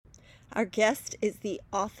Our guest is the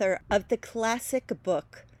author of the classic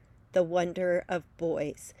book, The Wonder of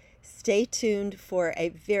Boys. Stay tuned for a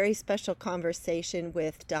very special conversation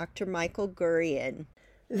with Dr. Michael Gurian.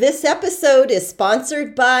 This episode is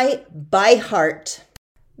sponsored by Heart.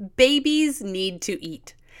 Babies need to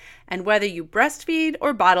eat. And whether you breastfeed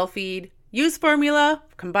or bottle feed, use formula,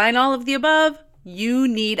 combine all of the above, you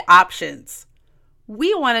need options.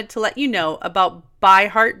 We wanted to let you know about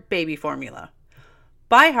ByHeart Baby Formula.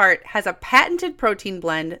 ByHeart has a patented protein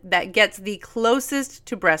blend that gets the closest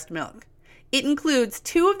to breast milk. It includes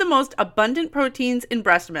two of the most abundant proteins in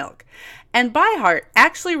breast milk. And ByHeart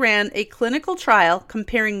actually ran a clinical trial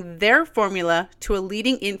comparing their formula to a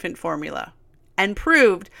leading infant formula and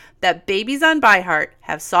proved that babies on ByHeart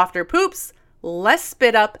have softer poops, less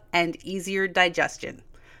spit up, and easier digestion.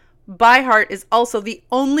 ByHeart is also the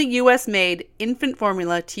only US-made infant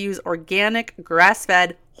formula to use organic,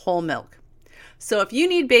 grass-fed whole milk. So if you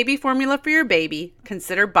need baby formula for your baby,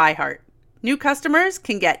 consider ByHeart. New customers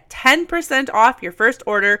can get 10% off your first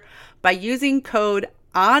order by using code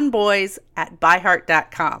ONBOYS at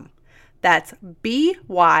byheart.com. That's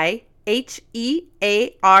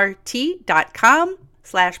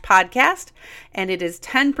BYHEART.com/podcast, and it is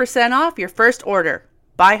 10% off your first order.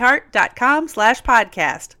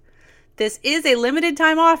 byheart.com/podcast. This is a limited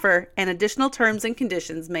time offer, and additional terms and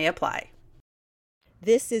conditions may apply.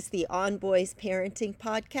 This is the On Boys Parenting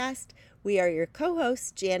Podcast. We are your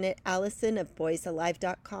co-hosts, Janet Allison of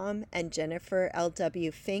boysalive.com and Jennifer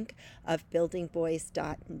L.W. Fink of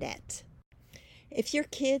buildingboys.net. If your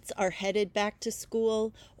kids are headed back to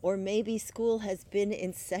school, or maybe school has been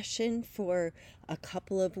in session for a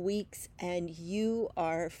couple of weeks and you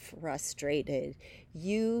are frustrated,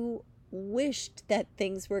 you wished that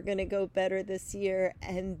things were going to go better this year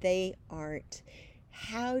and they aren't.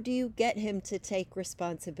 How do you get him to take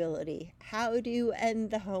responsibility? How do you end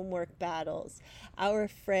the homework battles? Our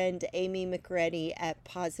friend Amy McReady at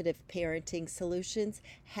Positive Parenting Solutions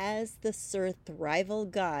has the Surthrival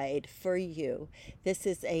Guide for you. This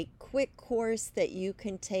is a quick course that you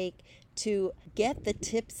can take to get the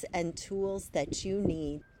tips and tools that you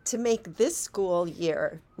need to make this school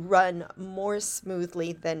year run more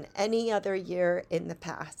smoothly than any other year in the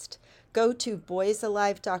past. Go to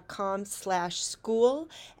boysalive.com/school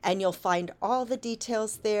and you'll find all the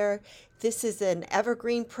details there. This is an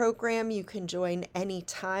evergreen program. You can join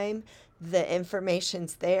anytime. The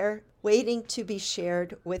information's there, waiting to be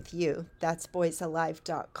shared with you. That's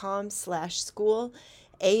boysalive.com/school.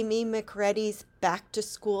 Amy McReady's Back to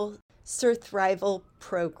School Surthrival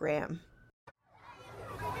Program.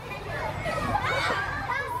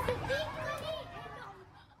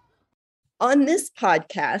 On this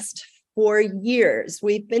podcast, for years,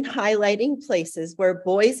 we've been highlighting places where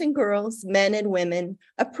boys and girls, men and women,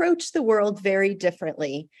 approach the world very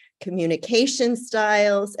differently. Communication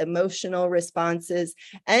styles, emotional responses,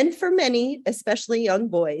 and for many, especially young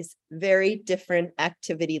boys, very different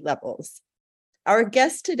activity levels. Our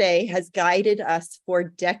guest today has guided us for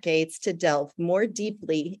decades to delve more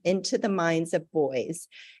deeply into the minds of boys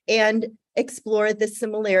and explore the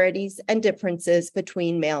similarities and differences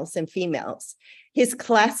between males and females. His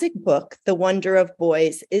classic book, The Wonder of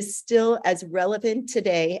Boys, is still as relevant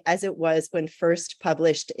today as it was when first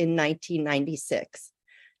published in 1996.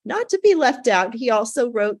 Not to be left out, he also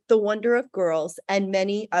wrote The Wonder of Girls and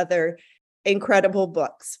many other incredible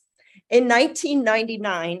books. In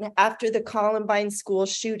 1999, after the Columbine school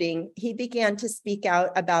shooting, he began to speak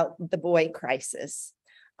out about the boy crisis.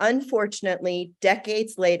 Unfortunately,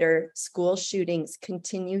 decades later, school shootings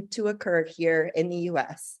continue to occur here in the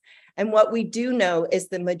U.S. And what we do know is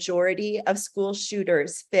the majority of school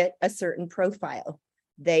shooters fit a certain profile.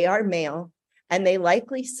 They are male, and they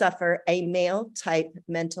likely suffer a male-type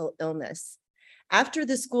mental illness. After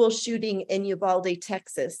the school shooting in Uvalde,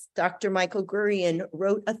 Texas, Dr. Michael Gurian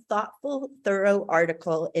wrote a thoughtful, thorough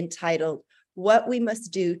article entitled, "What We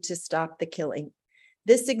Must Do to Stop the Killing."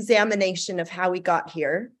 This examination of how we got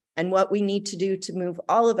here and what we need to do to move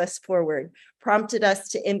all of us forward prompted us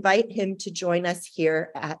to invite him to join us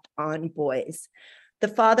here at On Boys. The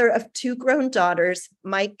father of two grown daughters,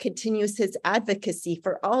 Mike continues his advocacy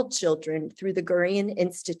for all children through the Gurian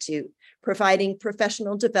Institute, providing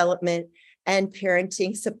professional development and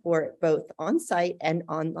parenting support both on-site and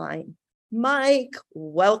online. Mike,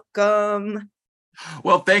 welcome.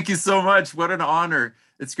 Well, thank you so much. What an honor.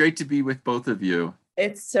 It's great to be with both of you.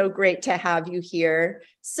 It's so great to have you here.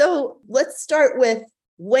 So let's start with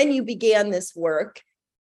when you began this work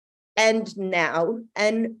and now,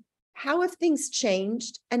 and how have things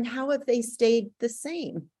changed and how have they stayed the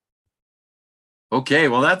same? Okay,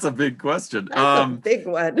 well, that's a big question. That's a big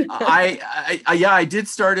one. Yeah, I did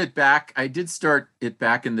start it back. I did start it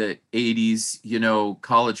back in the 80s,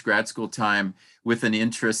 college grad school time, with an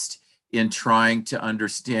interest in trying to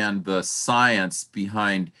understand the science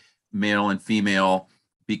behind male and female,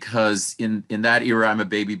 because in that era, I'm a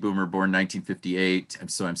baby boomer born 1958,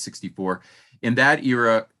 and so I'm 64. In that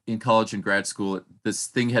era, in college and grad school, this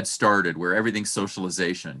thing had started where everything's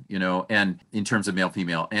socialization, and in terms of male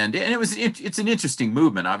female, and it's an interesting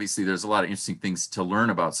movement. Obviously, there's a lot of interesting things to learn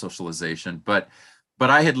about socialization, but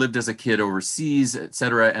I had lived as a kid overseas, et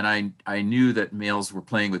cetera, and I knew that males were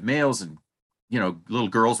playing with males, and little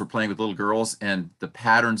girls were playing with little girls, and the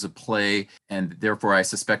patterns of play, and therefore I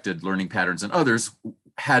suspected learning patterns in others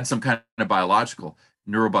had some kind of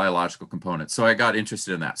neurobiological component. So I got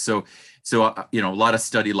interested in that. So a lot of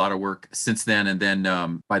study, a lot of work since then. And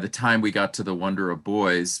then by the time we got to The Wonder of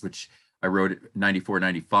Boys, which I wrote 94,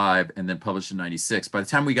 95, and then published in 96, by the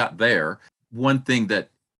time we got there, one thing that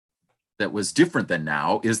was different than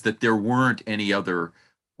now is that there weren't any other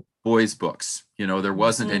boys books. There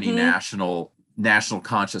wasn't any national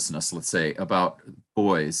consciousness, let's say, about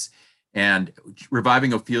boys. And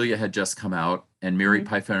Reviving Ophelia had just come out, and Mary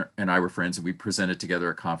Pfeiffer and I were friends, and we presented together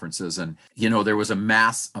at conferences. And, there was a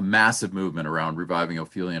massive movement around Reviving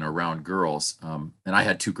Ophelia and around girls. And I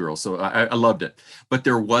had two girls, so I loved it. But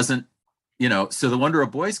there wasn't, so The Wonder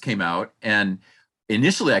of Boys came out, and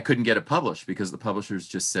initially I couldn't get it published because the publishers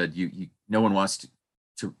just said, no one wants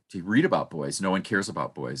to read about boys. No one cares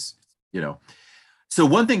about boys, So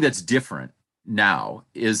one thing that's different now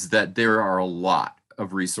is that there are a lot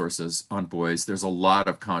of resources on boys. There's a lot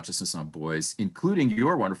of consciousness on boys, including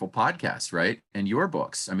your wonderful podcast, right? And your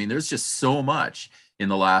books. I mean, there's just so much in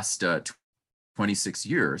the last 26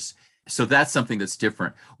 years. So that's something that's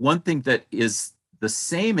different. One thing that is the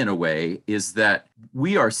same in a way is that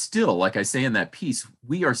we are still, like I say in that piece,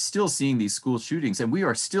 we are still seeing these school shootings, and we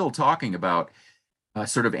are still talking about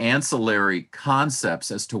sort of ancillary concepts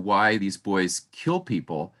as to why these boys kill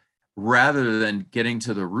people, rather than getting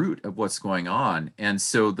to the root of what's going on. And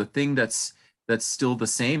so the thing that's still the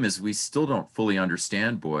same is we still don't fully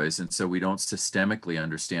understand boys, and so we don't systemically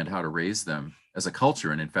understand how to raise them as a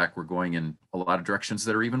culture. And in fact, we're going in a lot of directions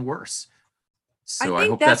that are even worse. So I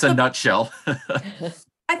hope that's a nutshell.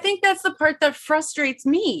 I think that's the part that frustrates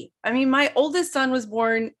me. I mean, my oldest son was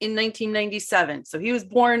born in 1997. So he was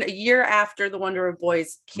born a year after The Wonder of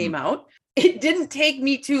Boys came out. It didn't take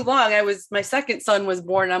me too long. My second son was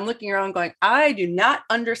born. I'm looking around going, I do not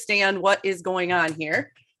understand what is going on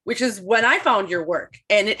here, which is when I found your work,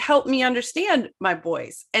 and it helped me understand my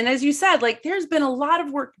boys. And as you said, there's been a lot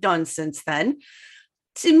of work done since then.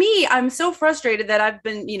 To me, I'm so frustrated that I've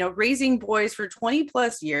been, raising boys for 20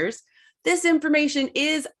 plus years. This information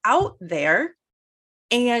is out there,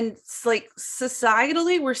 and it's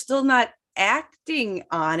societally, we're still not acting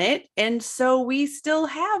on it. And so we still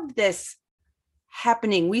have this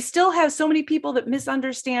happening. We still have so many people that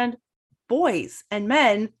misunderstand boys and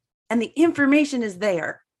men, and the information is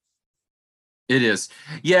there. It is.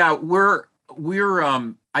 Yeah, we're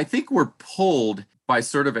I think we're pulled by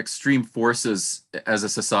sort of extreme forces as a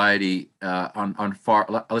society, on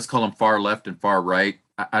far, let's call them far left and far right.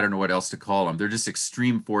 I don't know what else to call them. They're just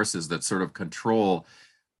extreme forces that sort of control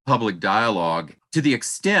public dialogue to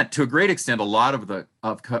a great extent. A lot of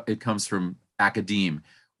it comes from academe,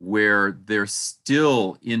 where they're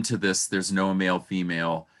still into this. There's no male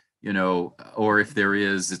female, or if there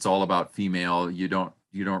is, it's all about female. You don't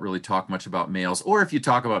really talk much about males, or if you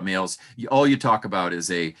talk about males, all you talk about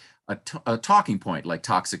is a talking point, like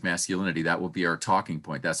toxic masculinity. That will be our talking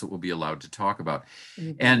point. That's what we'll be allowed to talk about.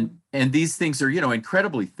 And these things are,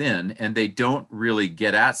 incredibly thin, and they don't really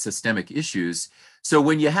get at systemic issues. So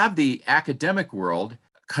when you have the academic world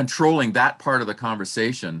controlling that part of the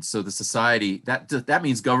conversation, so the society, that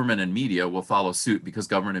means government and media will follow suit, because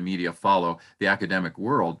government and media follow the academic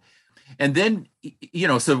world. And then,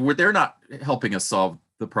 so they're not helping us solve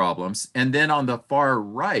the problems. And then on the far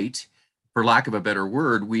right, for lack of a better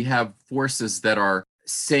word, we have forces that are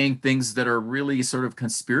saying things that are really sort of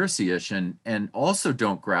conspiracy-ish, and also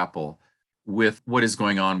don't grapple with what is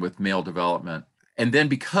going on with male development. And then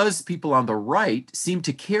because people on the right seem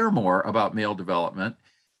to care more about male development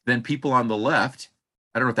than people on the left,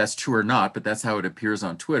 I don't know if that's true or not, but that's how it appears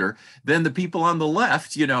on Twitter, then the people on the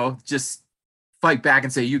left, just fight back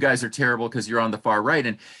and say, you guys are terrible because you're on the far right.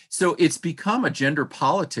 And so it's become a gender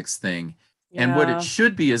politics thing. And what it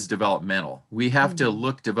should be is developmental. We have to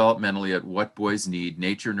look developmentally at what boys need,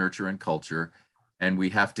 nature, nurture, and culture, and we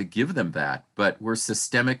have to give them that. But we're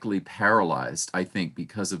systemically paralyzed, I think,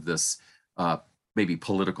 because of this maybe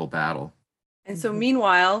political battle. And so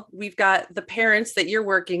meanwhile, we've got the parents that you're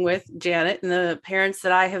working with, Janet, and the parents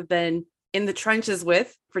that I have been in the trenches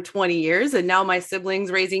with for 20 years. And now my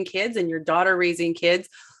siblings raising kids and your daughter raising kids,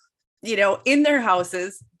 in their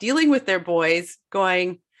houses, dealing with their boys,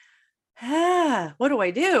 going, what do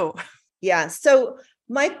I do? Yeah. So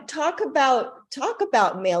Mike, talk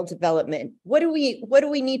about male development. What do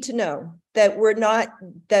we need to know that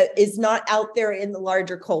is not out there in the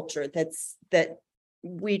larger culture?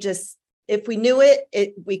 If we knew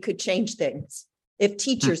it, we could change things. If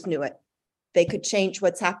teachers knew it, they could change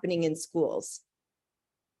what's happening in schools.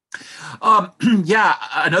 Yeah,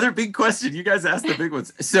 another big question. You guys asked the big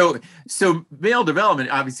ones. So male development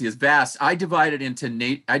obviously is vast. I divide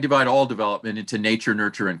all development into nature,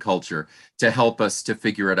 nurture, and culture to help us to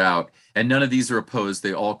figure it out. And none of these are opposed.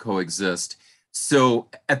 They all coexist. So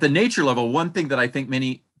at the nature level, one thing that I think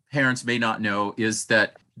many parents may not know is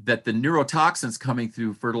that the neurotoxins coming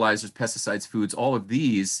through fertilizers, pesticides, foods, all of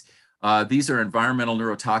these are environmental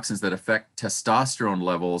neurotoxins that affect testosterone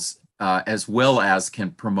levels, as well as can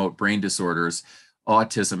promote brain disorders,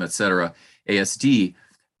 autism, etc., ASD.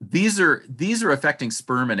 These are affecting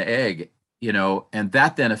sperm and egg, and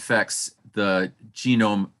that then affects the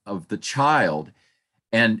genome of the child.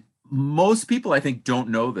 And most people, I think, don't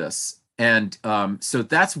know this. And so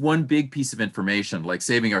that's one big piece of information, like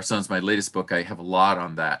Saving Our Sons, my latest book. I have a lot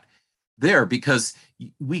on that there, because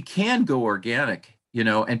we can go organic,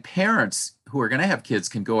 and parents who are going to have kids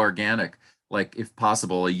can go organic, like if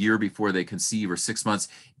possible, a year before they conceive or 6 months.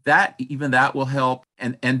 That will help.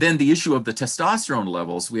 And then the issue of the testosterone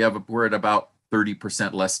levels, we're at about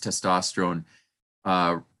 30% less testosterone,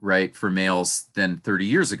 right, for males than 30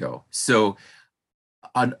 years ago. So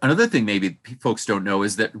another thing maybe folks don't know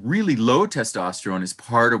is that really low testosterone is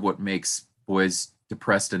part of what makes boys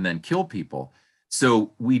depressed and then kill people.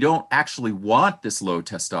 So we don't actually want this low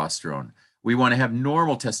testosterone. We want to have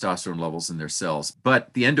normal testosterone levels in their cells.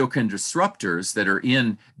 But the endocrine disruptors that are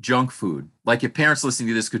in junk food, like if parents listening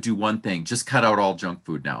to this could do one thing, just cut out all junk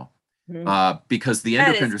food now. Because the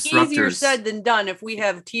endocrine disruptors... easier said than done if we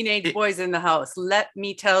have teenage boys in the house. Let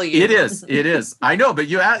me tell you. It is. I know, but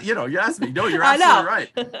you asked me. No, you're absolutely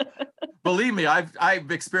right. Believe me, I've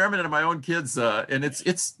experimented on my own kids, and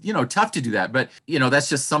it's tough to do that. But that's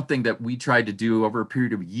just something that we tried to do over a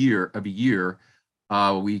period of a year.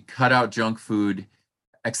 We cut out junk food,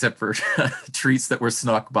 except for treats that were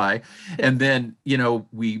snuck by, and then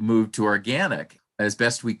we moved to organic as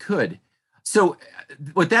best we could. So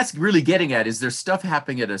what that's really getting at is there's stuff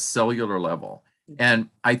happening at a cellular level. And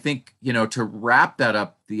I think, to wrap that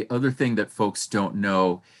up, the other thing that folks don't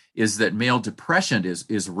know is that male depression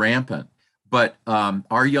is rampant. But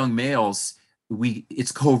our young males,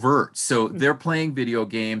 it's covert. So they're playing video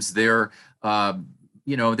games. They're,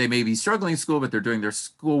 they may be struggling in school, but they're doing their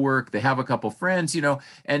schoolwork. They have a couple friends,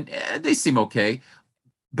 and they seem okay,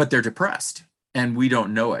 but they're depressed. And we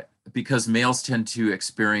don't know it, because males tend to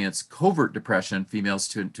experience covert depression, females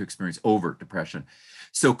tend to experience overt depression.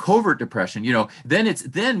 So covert depression,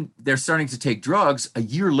 then they're starting to take drugs. A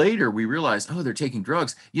year later, we realize, they're taking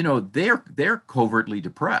drugs. They're covertly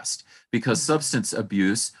depressed, because substance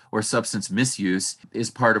abuse or substance misuse is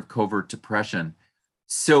part of covert depression.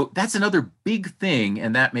 So that's another big thing,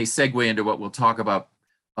 and that may segue into what we'll talk about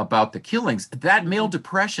the killings. That male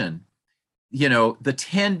depression, the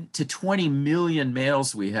 10 to 20 million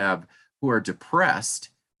males we have who are depressed,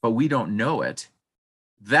 but we don't know it,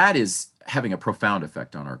 that is having a profound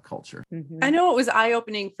effect on our culture. I know it was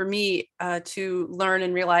eye-opening for me to learn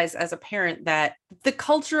and realize as a parent that the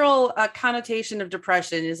cultural connotation of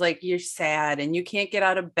depression is like you're sad and you can't get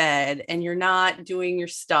out of bed and you're not doing your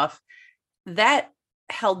stuff. That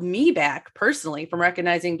held me back personally from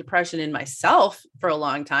recognizing depression in myself for a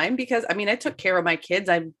long time, because I took care of my kids.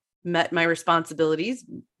 I met my responsibilities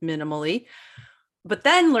minimally, but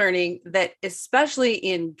then learning that especially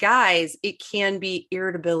in guys, it can be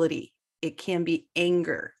irritability. It can be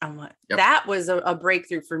anger. That was a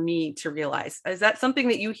breakthrough for me to realize. Is that something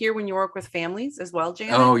that you hear when you work with families as well,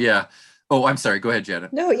 Janet? Oh, yeah. Oh, I'm sorry. Go ahead,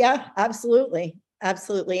 Janet. No, yeah, absolutely.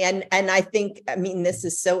 Absolutely. And I think, this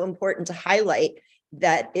is so important to highlight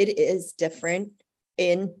that it is different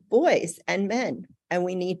in boys and men. And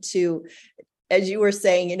we need to, as you were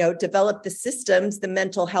saying, develop the systems, the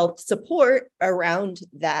mental health support around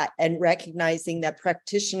that, and recognizing that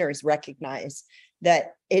practitioners recognize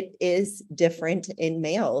that it is different in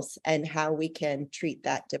males and how we can treat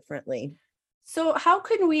that differently. So how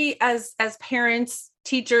can we as parents,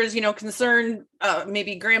 teachers, concerned,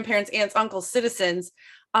 maybe grandparents, aunts, uncles, citizens,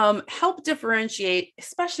 help differentiate,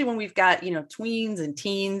 especially when we've got, tweens and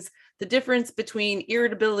teens, the difference between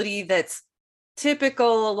irritability that's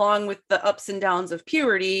typical along with the ups and downs of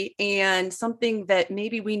puberty, and something that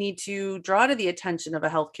maybe we need to draw to the attention of a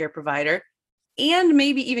healthcare provider, and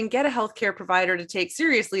maybe even get a healthcare provider to take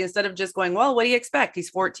seriously instead of just going, well, what do you expect? He's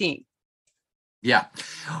 14. Yeah.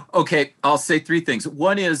 Okay. I'll say three things.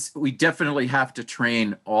 One is we definitely have to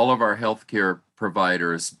train all of our healthcare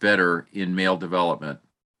providers better in male development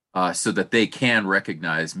so that they can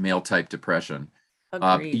recognize male type depression.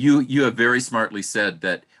 Agreed. You have very smartly said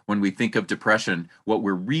that when we think of depression, what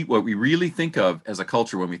we really think of as a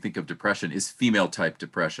culture when we think of depression is female type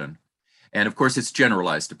depression. And of course, it's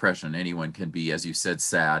generalized depression. Anyone can be, as you said,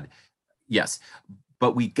 sad. Yes.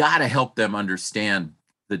 But we got to help them understand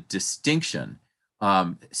the distinction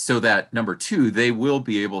so that, number two, they will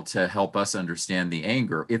be able to help us understand the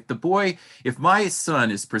anger. If my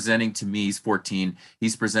son is presenting to me, he's 14,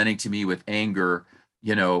 he's presenting to me with anger,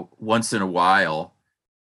 once in a while,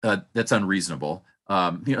 that's unreasonable.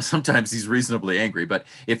 Sometimes he's reasonably angry, but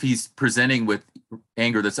if he's presenting with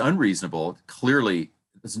anger that's unreasonable, clearly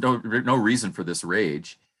there's no reason for this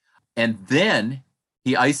rage. And then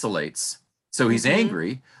he isolates. So he's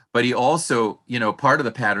angry, but he also, part of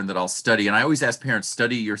the pattern that I'll study, and I always ask parents,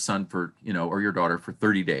 study your son for, or your daughter for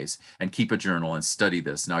 30 days and keep a journal and study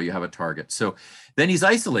this. Now you have a target. So then he's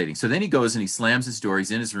isolating. So then he goes and he slams his door,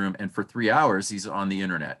 he's in his room, and for 3 hours, he's on the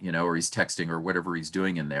internet, or he's texting or whatever he's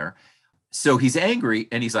doing in there. So he's angry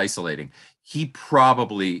and he's isolating. He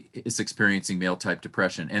probably is experiencing male type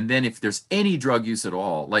depression. And then if there's any drug use at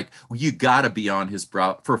all, like you got to be on his for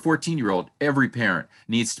a 14-year-old, every parent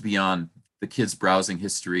needs to be on the kid's browsing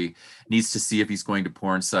history, needs to see if he's going to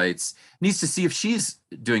porn sites, needs to see if she's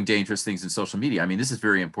doing dangerous things in social media. I mean, this is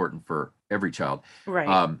very important for every child.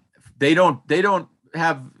 Right. They don't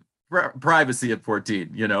have privacy at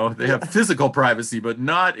 14, they have physical privacy, but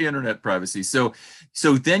not internet privacy. So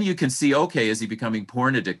then you can see, okay, is he becoming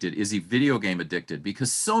porn addicted? Is he video game addicted?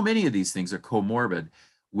 Because so many of these things are comorbid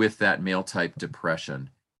with that male type depression.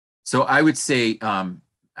 So I would say,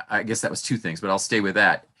 I guess that was two things, but I'll stay with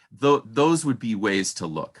that. Those would be ways to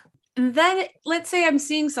look. And then let's say I'm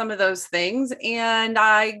seeing some of those things and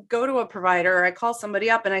I go to a provider, or I call somebody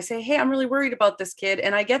up and I say, hey, I'm really worried about this kid.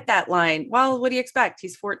 And I get that line, well, what do you expect?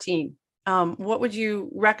 He's 14. What would you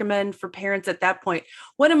recommend for parents at that point?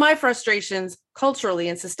 One of my frustrations culturally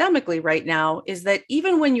and systemically right now is that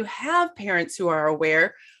even when you have parents who are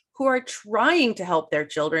aware, who are trying to help their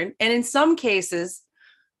children, and in some cases,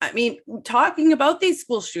 I mean, talking about these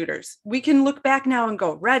school shooters, we can look back now and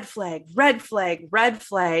go, red flag, red flag, red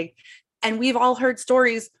flag. And we've all heard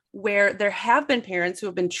stories where there have been parents who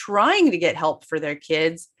have been trying to get help for their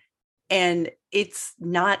kids, and it's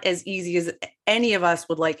not as easy as any of us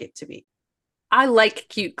would like it to be. I like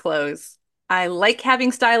cute clothes. I like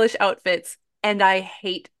having stylish outfits, and I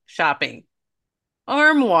hate shopping.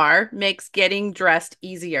 Armoire makes getting dressed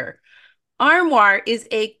easier. Armoire is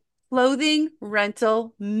a clothing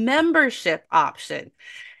rental membership option.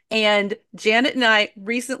 And Janet and I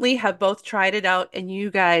recently have both tried it out, and you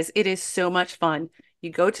guys, it is so much fun.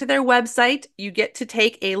 You go to their website, you get to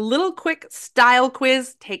take a little quick style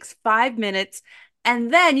quiz, takes 5 minutes,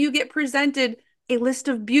 and then you get presented a list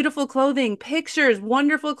of beautiful clothing, pictures,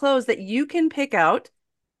 wonderful clothes that you can pick out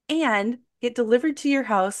and get delivered to your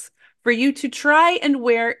house for you to try and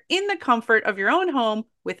wear in the comfort of your own home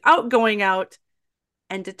without going out,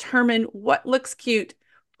 and determine what looks cute,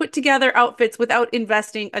 put together outfits without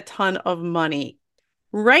investing a ton of money.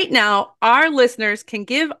 Right now, our listeners can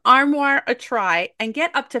give Armoire a try and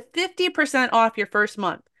get up to 50% off your first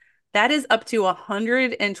month. That is up to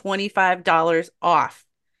 $125 off.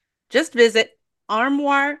 Just visit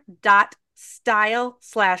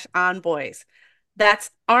armoire.style/onboys. That's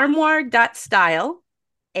armoire.style,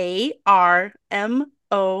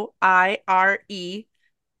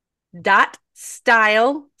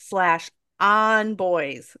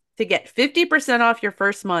 ARMOIRE.style/onboys to get 50% off your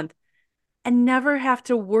first month and never have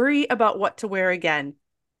to worry about what to wear again.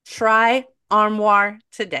 Try Armoire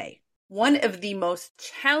today. One of the most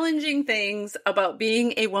challenging things about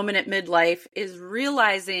being a woman at midlife is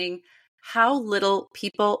realizing how little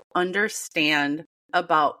people understand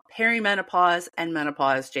about perimenopause and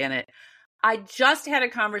menopause, Janet. I just had a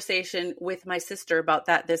conversation with my sister about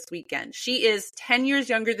that this weekend. She is 10 years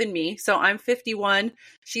younger than me, so I'm 51,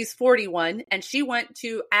 she's 41, and she went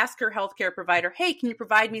to ask her healthcare provider, hey, can you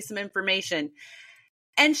provide me some information?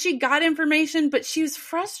 And she got information, but she was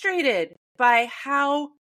frustrated by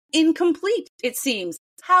how incomplete it seems,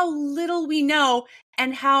 how little we know,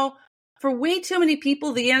 and how for way too many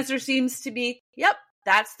people, the answer seems to be, yep,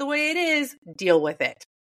 that's the way it is, deal with it.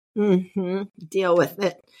 Deal with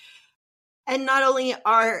it. And not only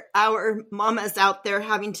are our mamas out there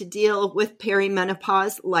having to deal with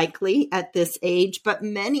perimenopause, likely at this age, but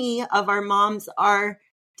many of our moms are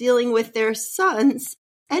dealing with their sons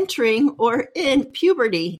entering or in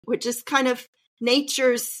puberty, which is kind of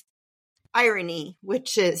nature's irony,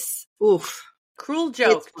 which is, oof. Cruel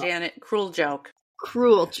joke, Janet. Cruel joke.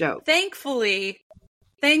 Cruel joke. Thankfully,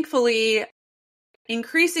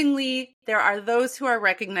 increasingly, there are those who are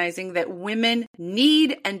recognizing that women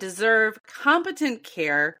need and deserve competent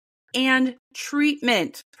care and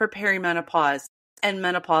treatment for perimenopause and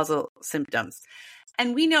menopausal symptoms.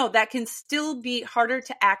 And we know that can still be harder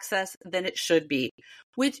to access than it should be,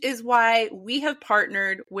 which is why we have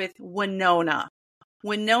partnered with Winona.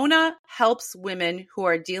 Winona helps women who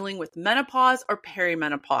are dealing with menopause or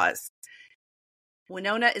perimenopause.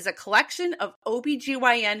 Winona is a collection of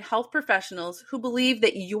OBGYN health professionals who believe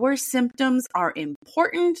that your symptoms are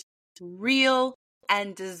important, real,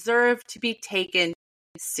 and deserve to be taken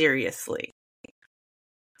seriously.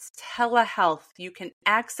 It's telehealth. You can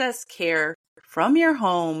access care from your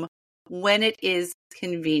home when it is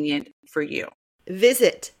convenient for you.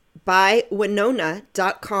 Visit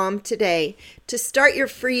bywinona.com today to start your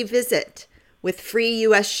free visit. With free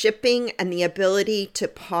U.S. shipping and the ability to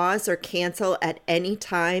pause or cancel at any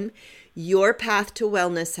time, your path to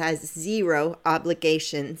wellness has zero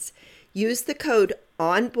obligations. Use the code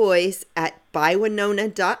ONBOYS at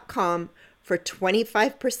bywinona.com for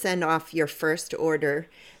 25% off your first order.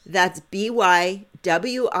 That's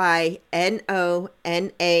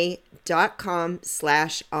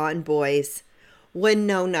bywinona.com/onboys.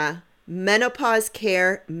 Winona, menopause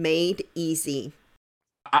care made easy.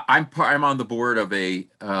 I'm on the board of a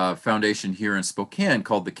foundation here in Spokane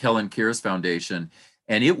called the Kellen Cares Foundation,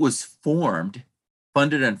 and it was funded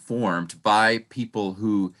and formed by people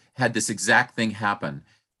who had this exact thing happen.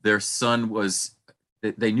 Their son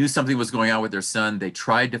they knew something was going on with their son. They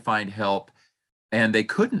tried to find help, and they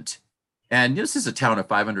couldn't. And this is a town of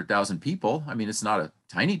 500,000 people. I mean, it's not a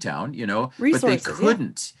tiny town, Resources, but they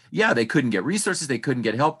couldn't. Yeah, they couldn't get resources. They couldn't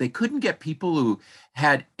get help. They couldn't get people who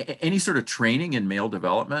had any sort of training in male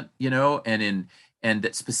development, and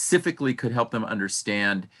that specifically could help them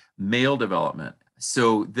understand male development.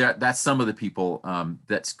 So that's some of the people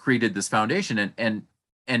that's created this foundation, and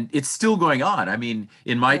it's still going on. I mean,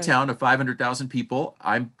 in my town of 500,000 people,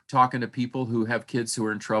 I'm talking to people who have kids who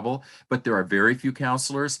are in trouble, but there are very few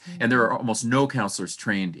counselors, and there are almost no counselors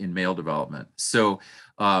trained in male development. So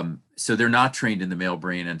they're not trained in the male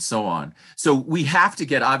brain and so on. So we have to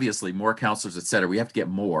get, obviously, more counselors, et cetera. We have to get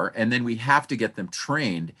more, and then we have to get them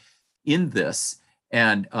trained in this.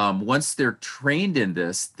 And once they're trained in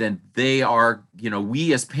this, then they are,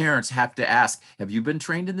 we as parents have to ask, have you been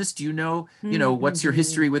trained in this? Do you know, what's your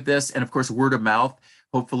history with this? And of course, word of mouth.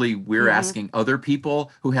 Hopefully we're asking other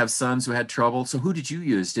people who have sons who had trouble. So who did you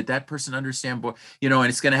use? Did that person understand? And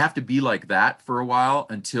it's going to have to be like that for a while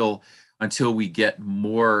until we get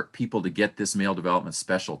more people to get this male development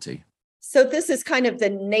specialty. So this is kind of the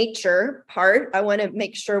nature part. I want to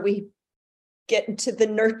make sure we get into the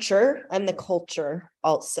nurture and the culture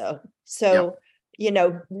also. So,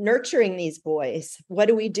 nurturing these boys, what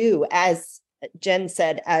do we do as Jen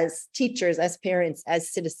said, as teachers, as parents,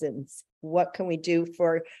 as citizens? What can we do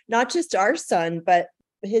for not just our son, but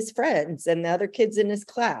his friends and the other kids in his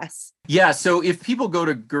class? Yeah, so if people go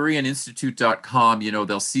to GurianInstitute.com,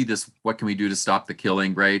 they'll see this, what can we do to stop the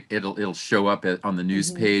killing, right? It'll show up on the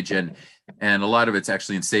news page, and a lot of it's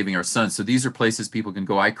actually in saving our sons. So these are places people can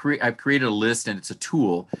go. I've created a list, and it's a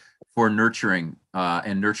tool for nurturing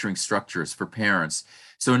and nurturing structures for parents.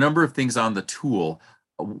 So a number of things on the tool.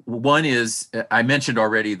 One is, I mentioned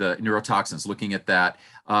already the neurotoxins, looking at that.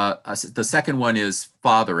 The second one is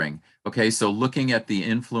fathering. Okay, so looking at the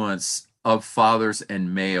influence of fathers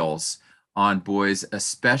and males on boys,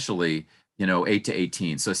 especially, 8 to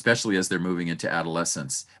 18. So especially as they're moving into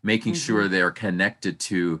adolescence, making sure they're connected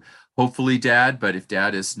to hopefully dad, but if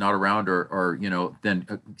dad is not around or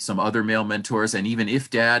then some other male mentors. And even if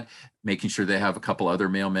dad, making sure they have a couple other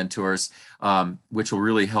male mentors, which will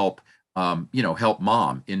really help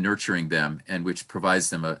mom in nurturing them, and which provides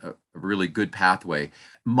them a really good pathway.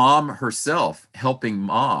 Mom herself helping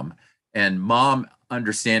mom, and mom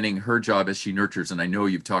understanding her job as she nurtures. And I know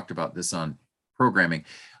you've talked about this on programming,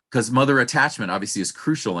 because mother attachment obviously is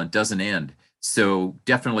crucial and doesn't end. So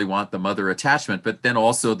definitely want the mother attachment, but then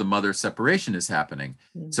also the mother separation is happening.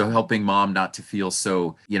 So helping mom not to feel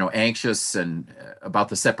so, anxious and about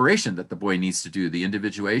the separation that the boy needs to do, the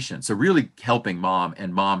individuation. So really helping mom,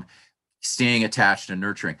 and mom staying attached and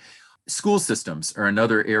nurturing. School systems are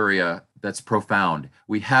another area that's profound.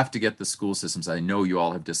 We have to get the school systems. I know you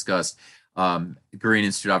all have discussed Gurian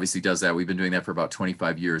Institute obviously does that. We've been doing that for about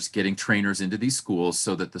 25 years, getting trainers into these schools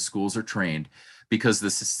so that the schools are trained, because the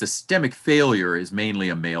systemic failure is mainly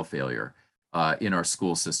a male failure in our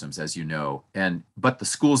school systems, as you know. But the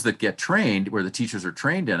schools that get trained, where the teachers are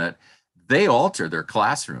trained in it, they alter their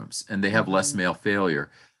classrooms and they have less male failure.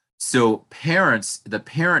 So the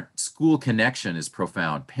parent school connection is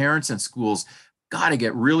profound. Parents and schools got to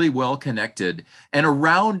get really well connected and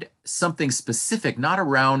around something specific, not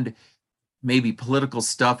around maybe political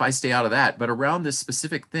stuff. I stay out of that, but around this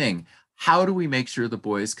specific thing. How do we make sure the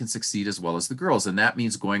boys can succeed as well as the girls? And that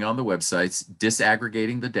means going on the websites,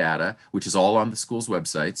 disaggregating the data, which is all on the school's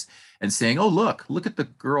websites, and saying, oh, look at the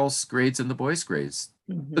girls' grades and the boys' grades.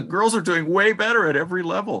 The girls are doing way better at every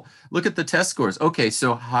level. Look at the test scores. Okay,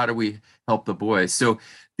 so how do we help the boys? So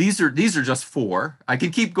these are just 4. I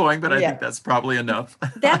can keep going, but I think that's probably enough.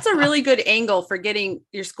 That's a really good angle for getting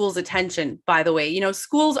your school's attention, by the way. You know,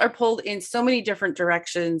 schools are pulled in so many different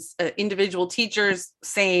directions. Individual teachers,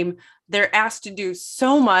 same. They're asked to do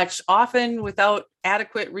so much, often without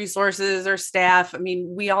adequate resources or staff. I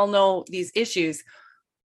mean, we all know these issues.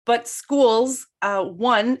 But schools,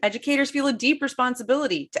 educators feel a deep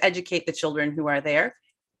responsibility to educate the children who are there.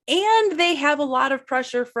 And they have a lot of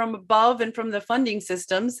pressure from above and from the funding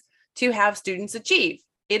systems to have students achieve.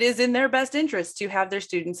 It is in their best interest to have their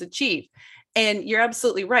students achieve. And you're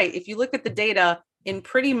absolutely right. If you look at the data in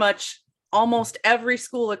pretty much almost every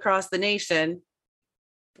school across the nation,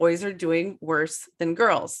 boys are doing worse than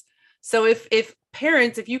girls. So if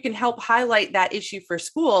parents, if you can help highlight that issue for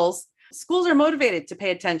schools are motivated to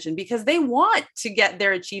pay attention because they want to get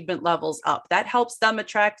their achievement levels up. That helps them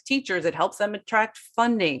attract teachers. It helps them attract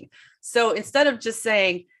funding. So instead of just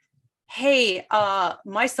saying, hey,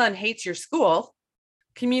 my son hates your school,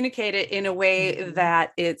 communicate it in a way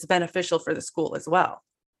that it's beneficial for the school as well.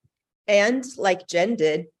 And like Jen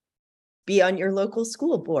did, be on your local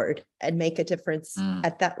school board and make a difference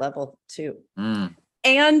at that level too.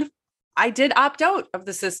 And I did opt out of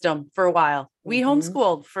the system for a while. We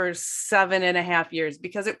homeschooled for 7.5 years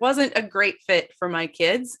because it wasn't a great fit for my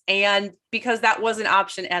kids. And because that was an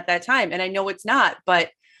option at that time. And I know it's not,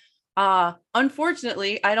 but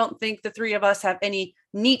unfortunately, I don't think the 3 of us have any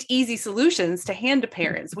neat, easy solutions to hand to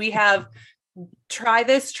parents. We have try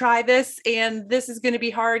this, and this is going to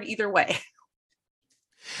be hard either way.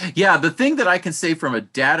 Yeah, the thing that I can say from a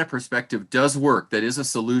data perspective does work, that is a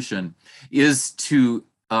solution, is to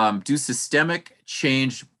do systemic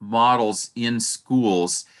change models in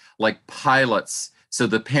schools, like pilots. So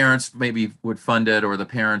the parents maybe would fund it, or the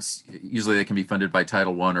parents, usually they can be funded by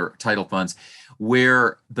Title I or title funds,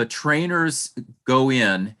 where the trainers go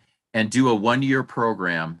in and do a 1-year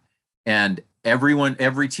program, and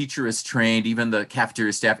every teacher is trained, even the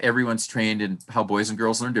cafeteria staff, everyone's trained in how boys and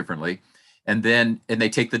girls learn differently. And they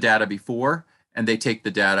take the data before and they take the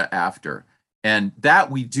data after. And that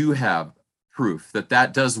we do have proof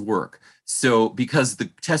that does work. So because the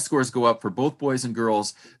test scores go up for both boys and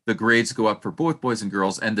girls, the grades go up for both boys and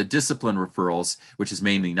girls, and the discipline referrals, which is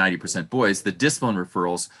mainly 90% boys, the discipline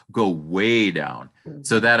referrals go way down.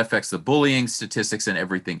 So that affects the bullying statistics and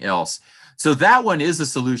everything else. So that one is a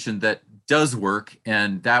solution that does work.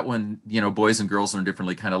 And that one, boys and girls learn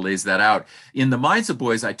differently, kind of lays that out. In the minds of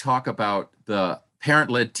boys, I talk about the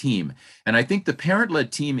parent-led team. And I think the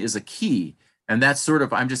parent-led team is a key. And that's sort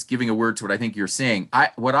of, I'm just giving a word to what I think you're saying.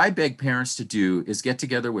 What I beg parents to do is get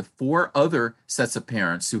together with 4 other sets of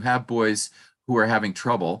parents who have boys who are having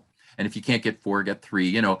trouble. And if you can't get 4, get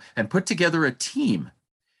 3, and put together a team.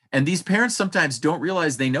 And these parents sometimes don't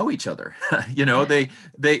realize they know each other. They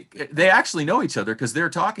actually know each other because they're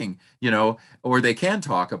talking, or they can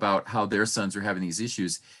talk about how their sons are having these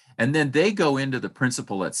issues. And then they go into the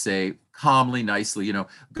principal, let's say, calmly, nicely,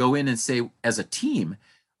 go in and say, as a team,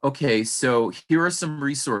 okay, so here are some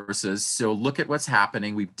resources. So look at what's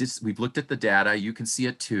happening. We've looked at the data. You can see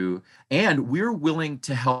it too. And we're willing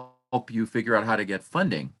to help you figure out how to get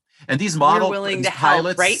funding. And these models, we're willing these to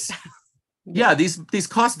pilots, help, right? Yeah, these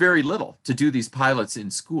cost very little to do these pilots in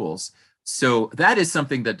schools. So that is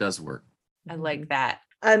something that does work. I like that.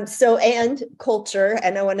 So, and culture,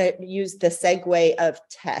 and I want to use the segue of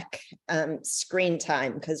tech, screen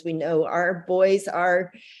time, because we know our boys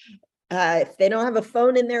are, if they don't have a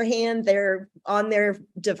phone in their hand, they're on their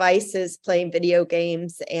devices playing video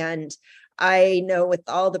games. And I know with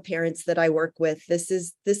all the parents that I work with, this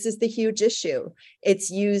is the huge issue. It's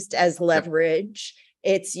used as leverage.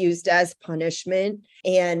 It's used as punishment,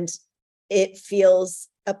 and it feels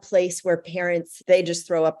a place where parents, they just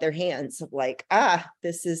throw up their hands of like,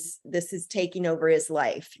 this is taking over his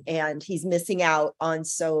life and he's missing out on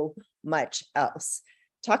so much else.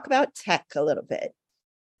 Talk about tech a little bit.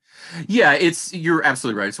 Yeah, you're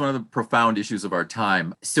absolutely right. It's one of the profound issues of our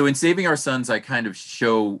time. So in Saving Our Sons, I kind of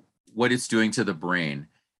show what it's doing to the brain.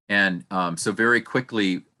 And so very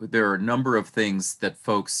quickly, there are a number of things that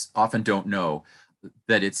folks often don't know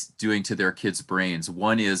that it's doing to their kids' brains.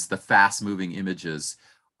 One is the fast moving images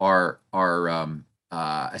are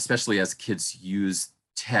especially as kids use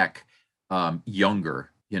tech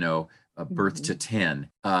younger, birth to Mhm. 10,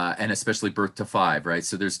 and especially birth to 5, right?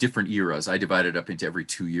 So there's different eras. I divide it up into every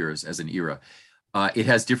 2 years as an era. It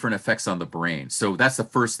has different effects on the brain. So that's the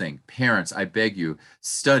first thing. Parents, I beg you,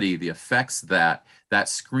 study the effects that that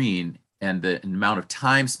screen and the amount of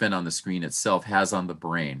time spent on the screen itself has on the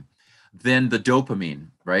brain. Then the dopamine,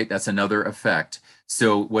 right? That's another effect.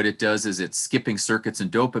 So what it does is it's skipping circuits in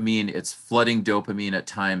dopamine. It's flooding dopamine at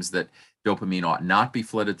times that dopamine ought not be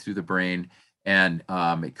flooded through the brain, and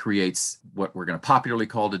it creates what we're going to popularly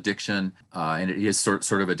call addiction, and it is sort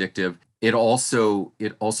of addictive. It also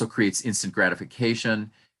creates instant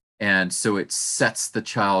gratification, and so it sets the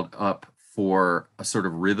child up for a sort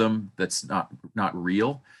of rhythm that's not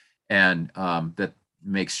real, and that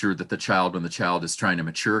makes sure that the child, when the child is trying to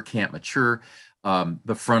mature, can't mature.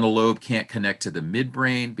 The frontal lobe can't connect to the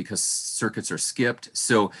midbrain because circuits are skipped.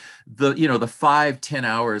 So the 5-10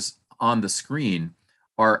 hours on the screen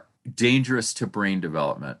are dangerous to brain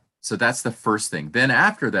development. So that's the first thing. Then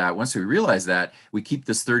after that, once we realize that, we keep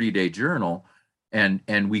this 30-day journal, and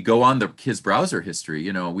we go on the kid's browser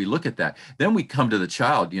history, we look at that. Then we come to the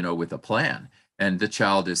child, with a plan. And the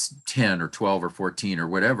child is 10 or 12 or 14 or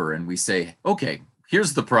whatever. And we say, okay,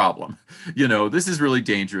 here's the problem. This is really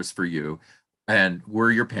dangerous for you. And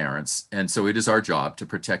we're your parents. And so it is our job to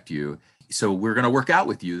protect you. So we're going to work out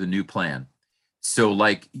with you the new plan. So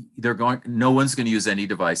like no one's going to use any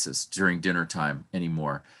devices during dinner time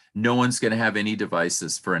anymore. No one's going to have any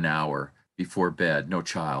devices for an hour before bed. No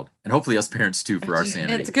child. And hopefully us parents too, for our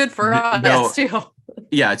sanity. It's good for No, us too.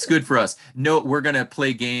 yeah, it's good for us. No, we're going to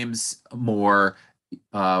play games more,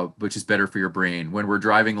 which is better for your brain. When we're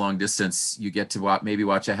driving long distance, you get to maybe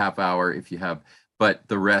watch a half hour if you have, but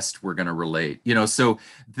the rest we're going to relate. So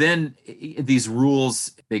then these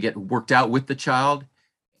rules, they get worked out with the child,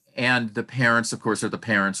 and the parents, of course, are the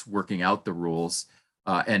parents working out the rules,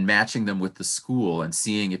 and matching them with the school, and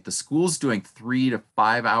seeing if the school's doing 3 to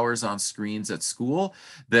 5 hours on screens at school,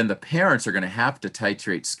 then the parents are going to have to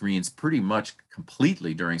titrate screens pretty much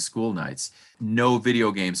completely during school nights. No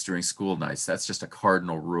video games during school nights. That's just a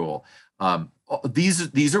cardinal rule.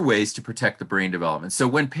 These are ways to protect the brain development. So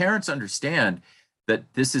when parents understand that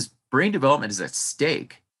brain development is at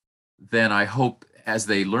stake, then I hope as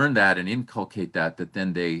they learn that and inculcate that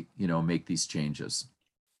then they, make these changes.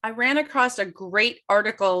 I ran across a great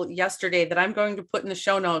article yesterday that I'm going to put in the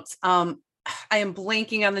show notes. I am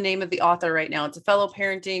blanking on the name of the author right now. It's a fellow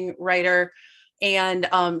parenting writer. And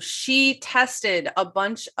she tested a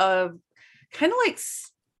bunch of kind of like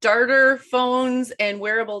starter phones and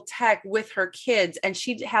wearable tech with her kids. And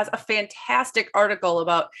she has a fantastic article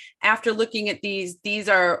about, after looking at these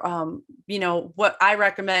are, what I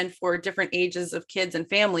recommend for different ages of kids and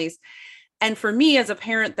families. And for me, as a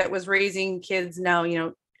parent that was raising kids now,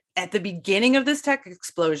 at the beginning of this tech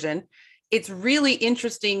explosion, it's really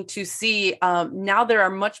interesting to see now there are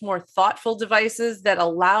much more thoughtful devices that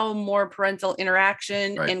allow more parental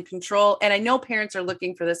interaction and control. And I know parents are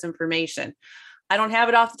looking for this information. I don't have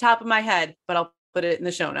it off the top of my head, but I'll put it in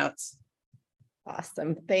the show notes.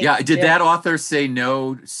 Awesome. Thank you. Did that you. author say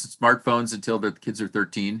no smartphones until the kids are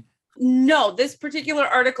 13? No, this particular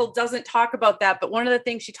article doesn't talk about that. But one of the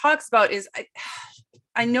things she talks about is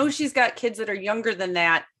I know she's got kids that are younger than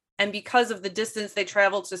that. And because of the distance they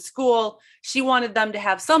travel to school, she wanted them to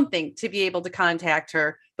have something to be able to contact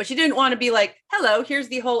her. But she didn't want to be like, hello, here's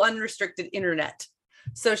the whole unrestricted internet.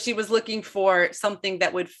 So she was looking for something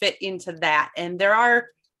that would fit into that. And there are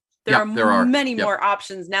many more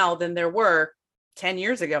options now than there were 10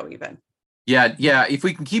 years ago, even. Yeah. If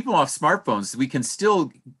we can keep them off smartphones, we can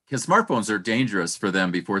still, because smartphones are dangerous for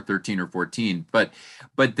them before 13 or 14, but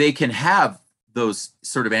they can have those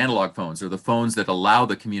sort of analog phones, or the phones that allow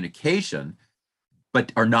the communication, but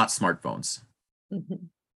are not smartphones. Mm-hmm.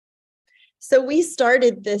 So we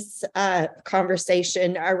started this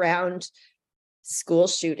conversation around school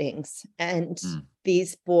shootings and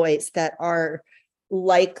these boys that are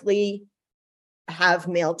likely have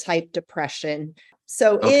male type depression.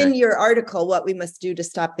 So in your article, What We Must Do to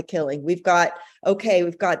Stop the Killing, we've got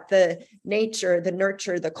the nature, the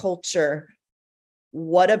nurture, the culture.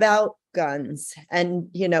 What about guns? And,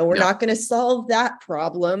 we're not going to solve that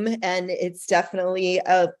problem. And it's definitely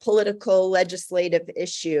a political legislative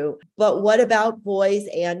issue. But what about boys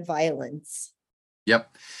and violence?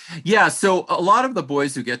 Yep. Yeah. So a lot of the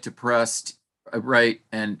boys who get depressed, right,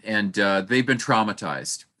 and they've been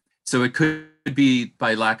traumatized. So it could be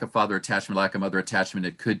by lack of father attachment, lack of mother attachment.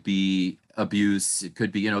 It could be abuse. It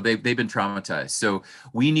could be, they've been traumatized. So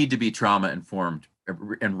we need to be trauma informed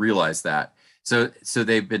and realize that. So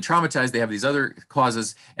they've been traumatized. They have these other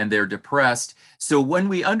causes, and they're depressed. So when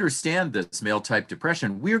we understand this male type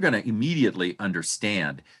depression, we're going to immediately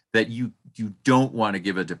understand that you don't want to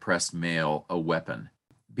give a depressed male a weapon,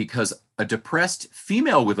 because a depressed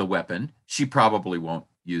female with a weapon, she probably won't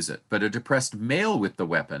use it. But a depressed male with the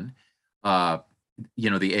weapon,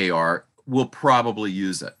 the AR, will probably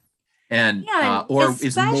use it, and Yeah, and or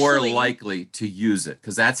is more especially likely to use it,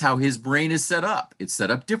 because that's how his brain is set up. It's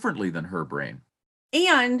set up differently than her brain.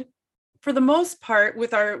 and for the most part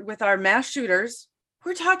with our mass shooters,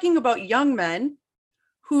 we're talking about young men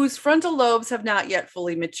whose frontal lobes have not yet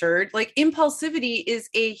fully matured. Like, impulsivity is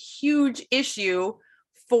a huge issue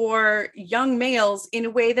for young males in a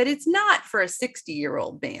way that it's not for a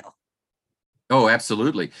 60-year-old male. Oh,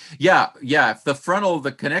 absolutely. Yeah, yeah.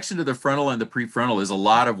 The connection to the frontal and the prefrontal is a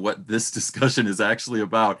lot of what this discussion is actually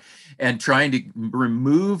about, and trying to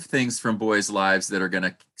remove things from boys' lives that are going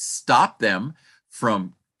to stop them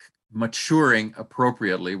from maturing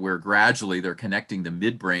appropriately, where gradually they're connecting the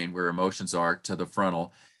midbrain, where emotions are, to the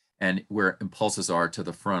frontal, and where impulses are to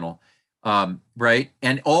the frontal, right?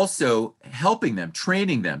 And also helping them,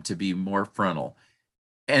 training them to be more frontal.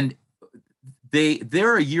 And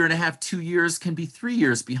they're a year and a half, 2 years, can be 3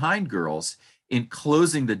 years behind girls in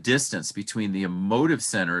closing the distance between the emotive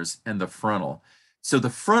centers and the frontal. So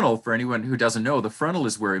the frontal, for anyone who doesn't know, the frontal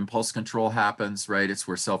is where impulse control happens, right? It's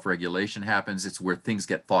where self-regulation happens. It's where things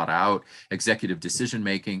get thought out, executive decision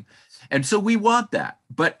making. And so we want that.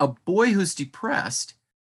 But a boy who's depressed,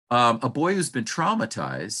 a boy who's been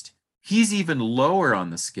traumatized, he's even lower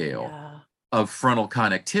on the scale of frontal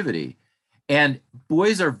connectivity. And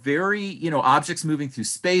boys are very, objects moving through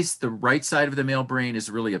space. The right side of the male brain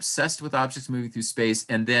is really obsessed with objects moving through space.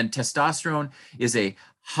 And then testosterone is a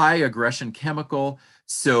high aggression chemical.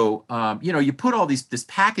 So, you put all this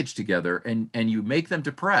package together, and you make them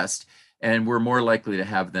depressed, and we're more likely to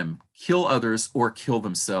have them kill others or kill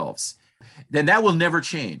themselves. Then that will never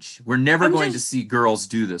change. We're never going to see girls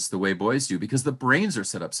do this the way boys do, because the brains are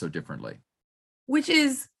set up so differently. Which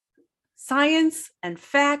is science and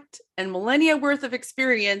fact and millennia worth of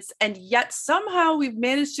experience. And yet somehow we've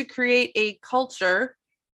managed to create a culture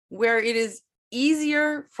where it is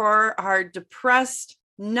easier for our depressed,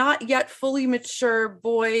 not yet fully mature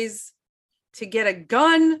boys to get a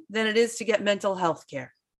gun than it is to get mental health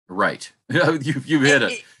care. Right. You've hit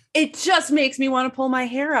it. It just makes me want to pull my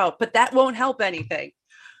hair out, but that won't help anything.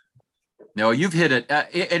 No, you've hit it.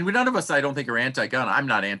 And none of us, I don't think, are anti-gun. I'm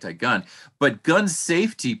not anti-gun, but gun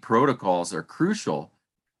safety protocols are crucial.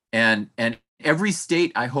 And every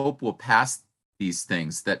state, I hope, will pass these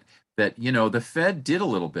things that the Fed did a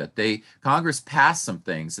little bit. Congress passed some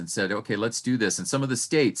things and said, okay, let's do this. And some of the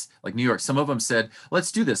states, like New York, some of them said,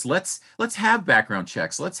 let's do this. Let's have background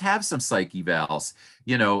checks. Let's have some psych evals.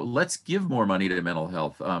 Let's give more money to mental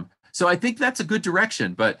health. So I think that's a good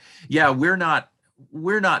direction. But yeah, we're not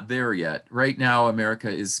there yet. Right now, America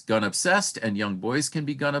is gun obsessed, and young boys can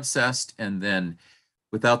be gun obsessed. And then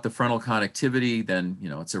without the frontal connectivity, then,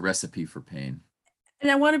 it's a recipe for pain. And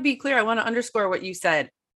I want to be clear. I want to underscore what you said.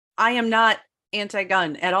 I am not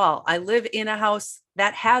anti-gun at all. I live in a house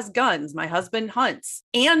that has guns. My husband hunts.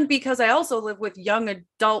 And because I also live with young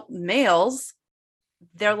adult males,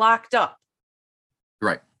 they're locked up.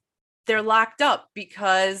 Right. They're locked up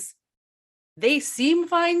because they seem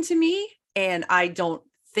fine to me. And I don't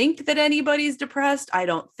think that anybody's depressed. I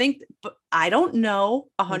don't know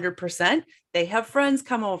 100%. They have friends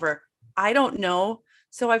come over. I don't know.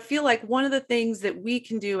 So I feel like one of the things that we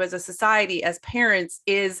can do as a society, as parents,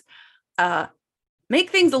 is make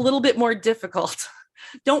things a little bit more difficult.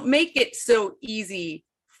 Don't make it so easy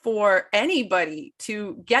for anybody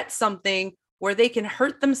to get something where they can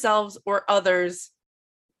hurt themselves or others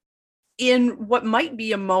in what might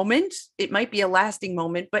be a moment. It might be a lasting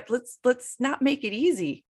moment, but let's not make it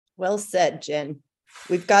easy. Well said, Jen.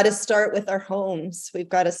 We've got to start with our homes. We've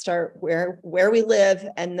got to start where we live.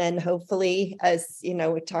 And then hopefully, as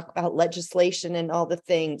we talk about legislation and all the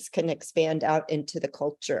things, can expand out into the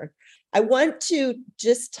culture. I want to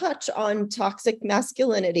just touch on toxic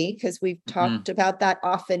masculinity, because we've talked about that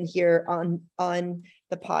often here on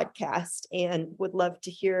the podcast, and would love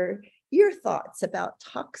to hear your thoughts about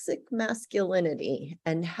toxic masculinity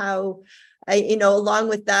and how, along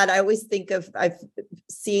with that, I always think I've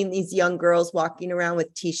seen these young girls walking around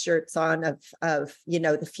with t-shirts on of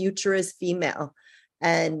the future is female.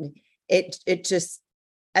 And it just,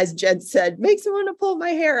 as Jen said, makes me want to pull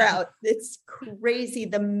my hair out. It's crazy,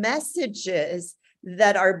 the messages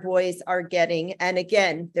that our boys are getting. And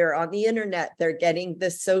again, they're on the internet, they're getting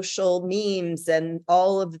the social memes and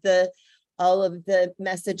all of the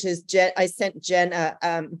messages. I sent Jen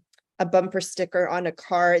a bumper sticker on a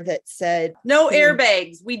car that said, no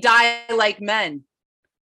airbags, we die like men.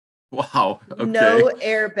 Wow. Okay. No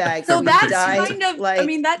airbags. So we that's die kind of, like I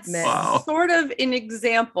mean, that's men. Wow. sort of an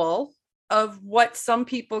example of what some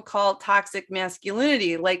people call toxic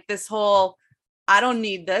masculinity, like this whole, I don't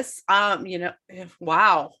need this.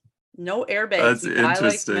 Wow. No airbags. That's We die like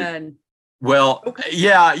interesting. men. Well, Okay.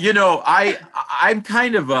 yeah, I'm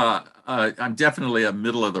kind of I'm definitely a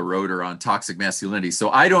middle of the roader on toxic masculinity. So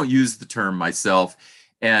I don't use the term myself,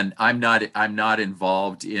 and I'm not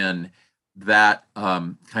involved in that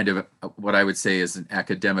kind of what I would say is an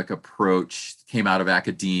academic approach, came out of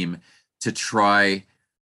academe to try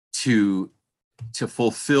to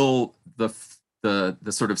fulfill the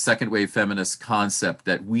sort of second wave feminist concept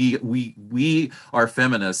that we are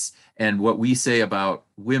feminists, and what we say about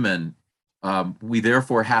women, we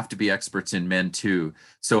therefore have to be experts in men too.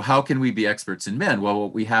 So how can we be experts in men? Well,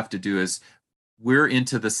 what we have to do is, we're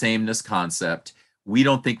into the sameness concept. We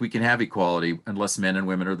don't think we can have equality unless men and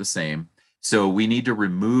women are the same. So we need to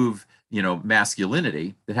remove,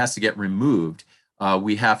 masculinity. It has to get removed.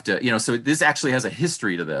 We have to, so this actually has a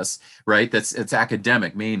history to this, right? It's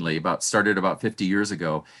academic mainly, started about 50 years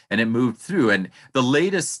ago, and it moved through. And the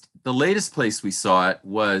latest place we saw it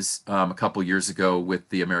was a couple years ago with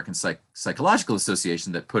the American Psychological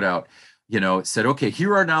Association, that put out, said, okay,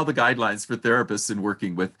 here are now the guidelines for therapists in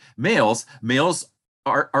working with males. Males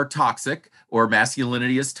are toxic, or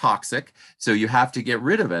masculinity is toxic, so you have to get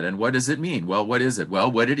rid of it. And what does it mean? Well, what is it?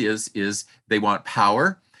 Well, what it is they want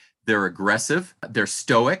power, they're aggressive, they're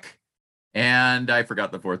stoic, and I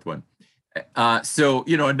forgot the fourth one. So,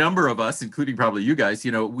 a number of us, including probably you guys,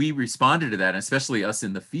 we responded to that, and especially us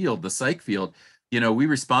in the field, the psych field, we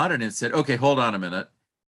responded and said, okay, hold on a minute.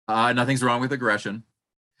 Nothing's wrong with aggression.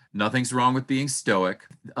 Nothing's wrong with being stoic.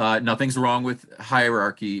 Nothing's wrong with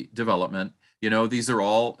hierarchy development. These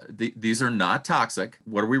are not toxic.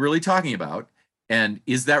 What are we really talking about? And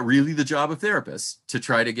is that really the job of therapists, to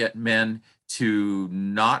try to get men to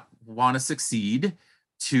not want to succeed,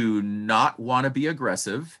 to not want to be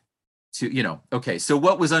aggressive, okay, so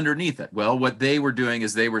what was underneath it? Well, what they were doing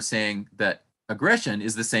is they were saying that aggression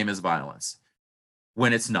is the same as violence,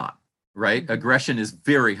 when it's not, right? Mm-hmm. Aggression is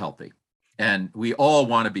very healthy, and we all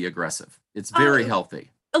want to be aggressive. It's very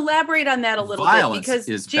healthy. Elaborate on that a little Violence bit, because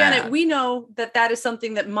is Janet, bad. we know that is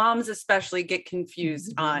something that moms especially get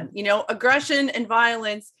confused on, aggression and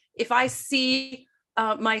violence. If I see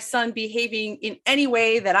my son behaving in any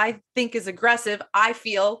way that I think is aggressive, I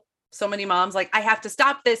feel, so many moms, like, I have to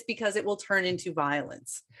stop this because it will turn into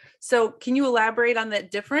violence. So can you elaborate on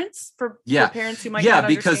that difference for parents who might not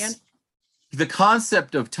understand? Because the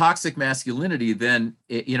concept of toxic masculinity, then,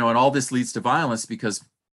 and all this leads to violence because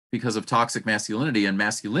of toxic masculinity, and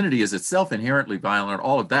masculinity is itself inherently violent,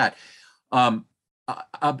 all of that.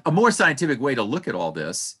 A more scientific way to look at all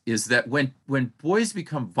this is that when boys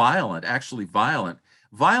become violent, actually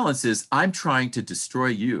violence is, I'm trying to destroy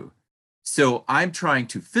you. So I'm trying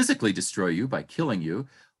to physically destroy you by killing you,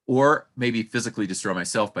 or maybe physically destroy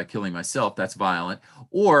myself by killing myself. That's violent.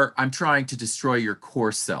 Or I'm trying to destroy your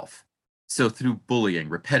core self. So through bullying,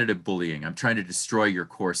 repetitive bullying, I'm trying to destroy your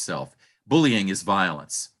core self. Bullying is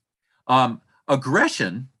violence.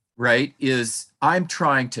 Aggression, right, is I'm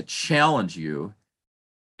trying to challenge you,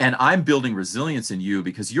 and I'm building resilience in you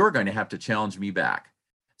because you're going to have to challenge me back.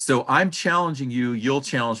 So I'm challenging you, you'll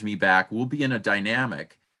challenge me back. We'll be in a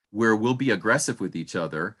dynamic where we'll be aggressive with each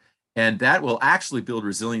other, and that will actually build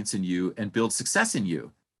resilience in you and build success in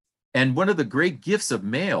you. And one of the great gifts of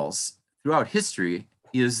males throughout history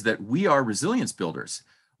is that we are resilience builders.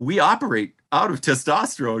 We operate out of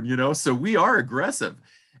testosterone, so we are aggressive.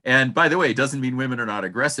 And by the way, it doesn't mean women are not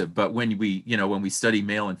aggressive, but when we study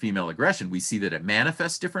male and female aggression, we see that it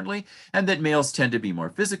manifests differently, and that males tend to be more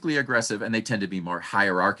physically aggressive, and they tend to be more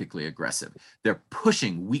hierarchically aggressive. They're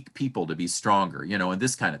pushing weak people to be stronger, and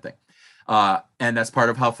this kind of thing. And that's part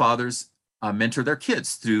of how fathers mentor their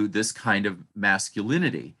kids, through this kind of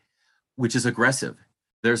masculinity, which is aggressive.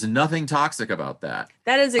 There's nothing toxic about that.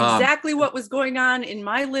 That is exactly what was going on in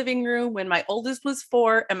my living room when my oldest was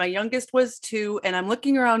 4 and my youngest was 2. And I'm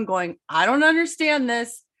looking around going, I don't understand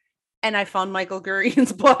this. And I found Michael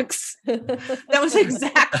Gurian's books. That was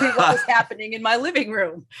exactly what was happening in my living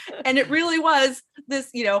room. And it really was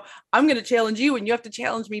this, I'm going to challenge you and you have to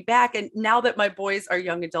challenge me back. And now that my boys are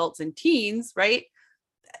young adults and teens, right?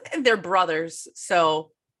 They're brothers.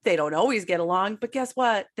 So They don't always get along, but guess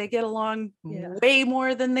what? They get along way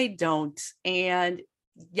more than they don't. And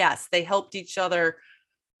yes, they helped each other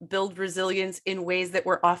build resilience in ways that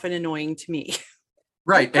were often annoying to me.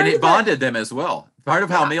 Right. And it bonded them as well. Part of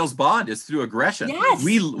how males bond is through aggression. Yes.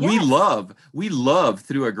 We love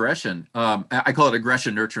through aggression. I call it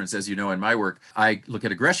aggression nurturance, as you know, in my work. I look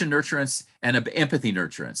at aggression nurturance and empathy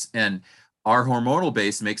nurturance. And our hormonal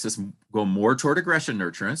base makes us go more toward aggression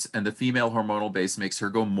nurturance, and the female hormonal base makes her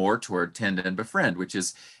go more toward tend and befriend, which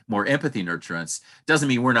is more empathy nurturance. Doesn't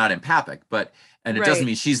mean we're not empathic, and it doesn't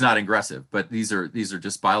mean she's not aggressive, but these are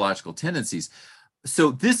just biological tendencies.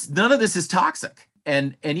 So none of this is toxic.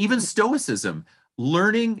 And even stoicism,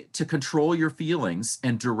 learning to control your feelings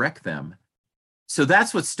and direct them. So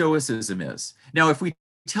that's what stoicism is. Now, if we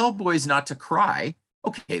tell boys not to cry,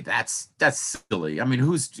 okay, that's silly. I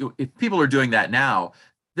mean, if people are doing that now,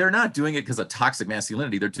 they're not doing it because of toxic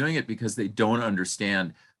masculinity. They're doing it because they don't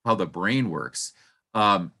understand how the brain works.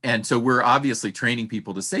 And so we're obviously training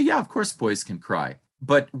people to say, yeah, of course boys can cry.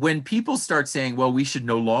 But when people start saying, well, we should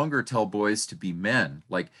no longer tell boys to be men,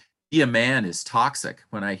 like be a man is toxic.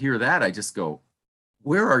 When I hear that, I just go,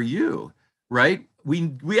 where are you? Right?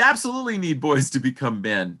 We absolutely need boys to become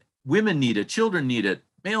men. Women need it. Children need it.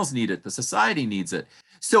 Males need it. The society needs it.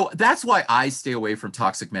 So that's why I stay away from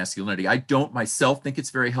toxic masculinity. I don't myself think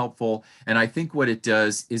it's very helpful. And I think what it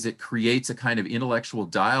does is it creates a kind of intellectual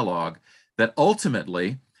dialogue that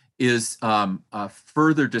ultimately is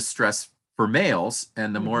further distress for males.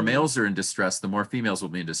 And the more males are in distress, the more females will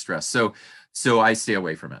be in distress. So I stay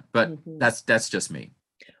away from it. But that's just me.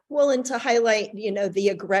 Well, and to highlight, the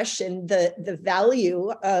aggression, the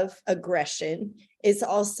value of aggression is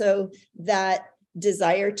also that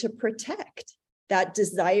desire to protect, that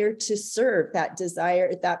desire to serve, that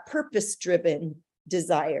desire, that purpose-driven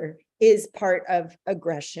desire is part of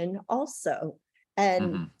aggression also.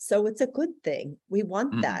 And so it's a good thing. We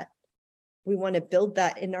want that. We want to build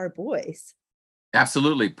that in our boys.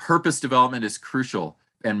 Absolutely. Purpose development is crucial.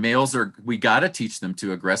 And we got to teach them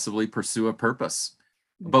to aggressively pursue a purpose.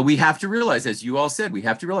 But we have to realize, as you all said, we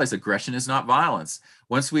have to realize aggression is not violence.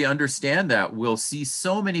 Once we understand that, we'll see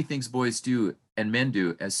so many things boys do and men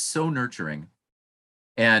do as so nurturing.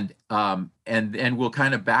 And we'll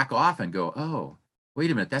kind of back off and go, oh,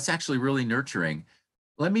 wait a minute, that's actually really nurturing.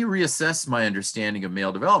 Let me reassess my understanding of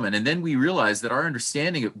male development. And then we realize that our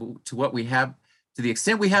understanding to what we have, to the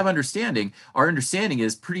extent we have understanding, our understanding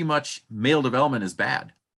is pretty much male development is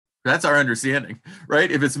bad. That's our understanding,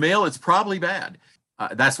 right? If it's male, it's probably bad.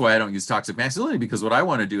 That's why I don't use toxic masculinity, because what I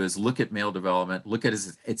want to do is look at male development, look at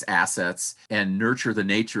its assets, and nurture the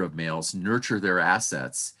nature of males, nurture their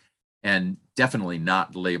assets, and definitely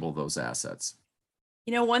not label those assets.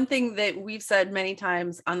 One thing that we've said many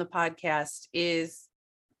times on the podcast is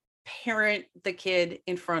parent the kid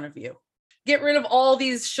in front of you. Get rid of all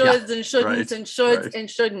these shoulds and shouldn'ts and shoulds and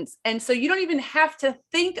shouldn'ts. And so you don't even have to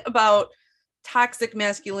think about toxic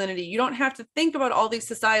masculinity. You don't have to think about all these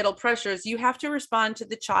societal pressures. You have to respond to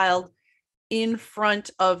the child in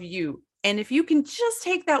front of you. And if you can just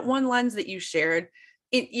take that one lens that you shared,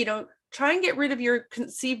 try and get rid of your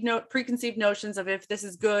preconceived notions of if this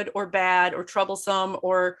is good or bad or troublesome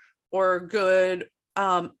or good.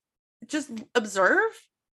 Just observe.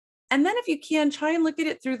 And then if you can, try and look at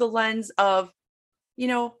it through the lens of,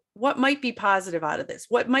 what might be positive out of this?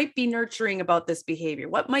 What might be nurturing about this behavior?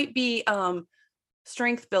 What might be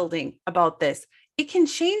strength building about this? It can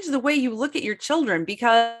change the way you look at your children,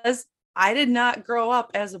 because I did not grow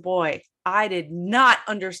up as a boy. I did not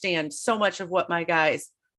understand so much of what my guys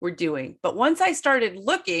were doing. But once I started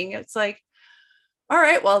looking, it's like, all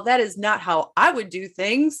right, well, that is not how I would do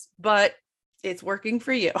things, but it's working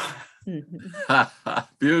for you.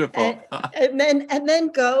 Beautiful. and then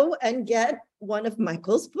go and get one of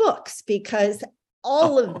Michael's books, because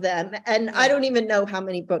all of them, and I don't even know how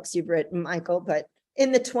many books you've written, Michael, but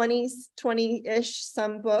in the 20-ish,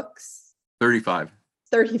 some books. 35.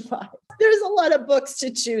 There's a lot of books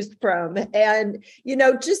to choose from. And,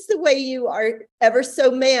 just the way you are ever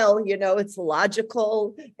so male, it's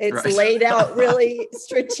logical. It's laid out really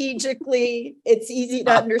strategically. It's easy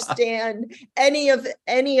to understand. Any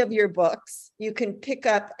of your books you can pick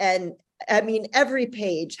up, and every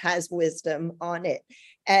page has wisdom on it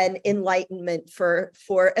and enlightenment for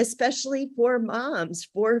especially for moms,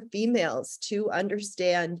 for females to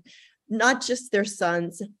understand not just their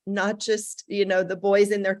sons, not just, the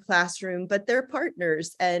boys in their classroom, but their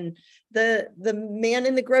partners and the man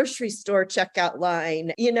in the grocery store checkout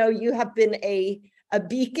line. You have been a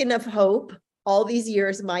beacon of hope all these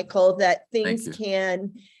years, Michael, that things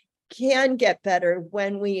can can get better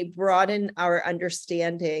when we broaden our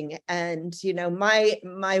understanding. And,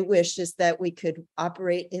 my wish is that we could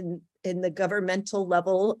operate in the governmental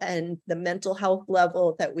level and the mental health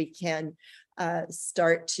level, that we can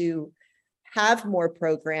start to have more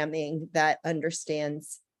programming that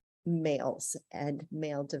understands males and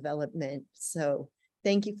male development. So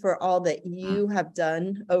thank you for all that you have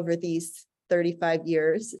done over these 35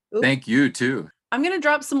 years. Ooh. Thank you too. I'm going to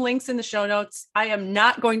drop some links in the show notes. I am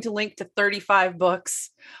not going to link to 35 books.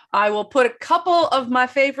 I will put a couple of my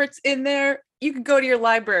favorites in there. You can go to your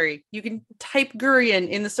library. You can type Gurian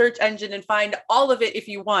in the search engine and find all of it if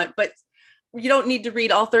you want, but you don't need to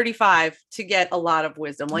read all 35 to get a lot of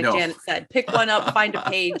wisdom. Like Janet said, pick one up, find a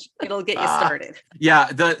page. It'll get you started.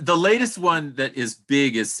 Yeah. The latest one that is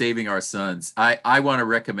big is Saving Our Sons. I want to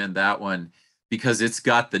recommend that one because it's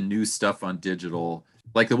got the new stuff on digital.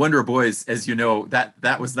 Like The Wonder of Boys, as you know, that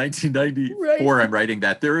was 1994. Right. I'm writing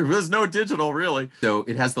that. There was no digital, really. So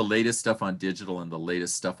it has the latest stuff on digital and the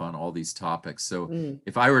latest stuff on all these topics. So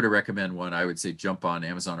if I were to recommend one, I would say jump on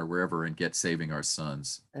Amazon or wherever and get Saving Our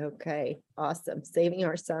Sons. Okay, awesome. Saving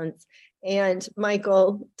Our Sons. And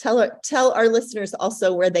Michael, tell our listeners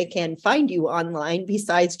also where they can find you online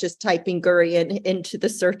besides just typing Gurian into the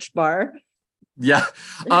search bar. Yeah.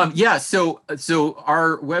 So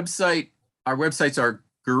our websites are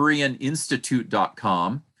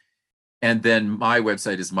GurianInstitute.com. And then my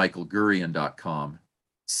website is michaelgurian.com.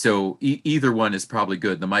 So either one is probably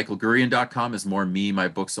good. The michaelgurian.com is more me, my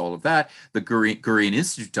books, all of that. The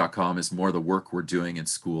GurianInstitute.com is more the work we're doing in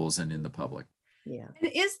schools and in the public. Yeah.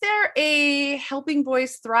 And is there a Helping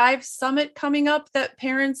Boys Thrive Summit coming up that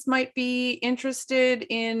parents might be interested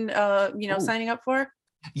in, signing up for?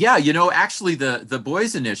 Yeah, actually the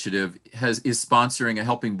Boys Initiative is sponsoring a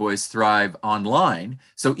Helping Boys Thrive online,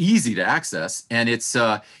 so easy to access, and it's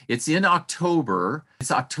in October.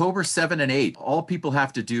 It's October 7 and 8. All people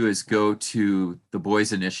have to do is go to the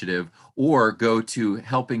Boys Initiative or go to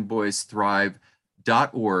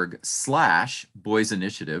helpingboysthrive.org/Boys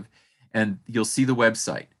Initiative, and you'll see the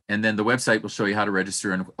website. And then the website will show you how to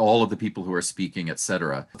register and all of the people who are speaking,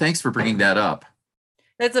 etc. Thanks for bringing that up.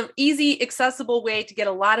 That's an easy, accessible way to get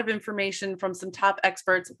a lot of information from some top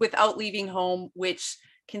experts without leaving home, which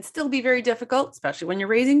can still be very difficult, especially when you're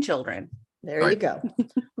raising children. There you go.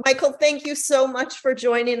 Michael, thank you so much for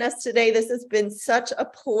joining us today. This has been such a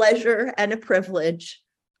pleasure and a privilege.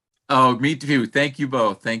 Oh, me too. Thank you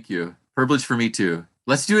both. Thank you. Privilege for me too.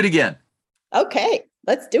 Let's do it again. Okay,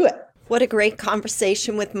 let's do it. What a great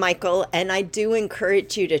conversation with Michael. And I do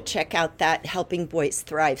encourage you to check out that Helping Boys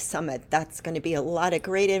Thrive Summit. That's going to be a lot of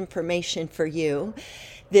great information for you.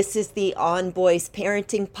 This is the On Boys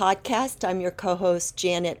Parenting Podcast. I'm your co-host,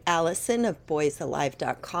 Janet Allison of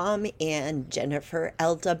boysalive.com and Jennifer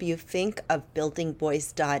L.W. Fink of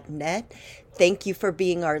buildingboys.net. Thank you for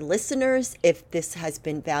being our listeners. If this has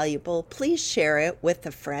been valuable, please share it with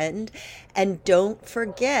a friend. And don't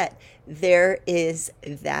forget, there is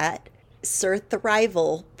that Sir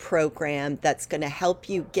Thrival program that's going to help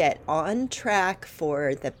you get on track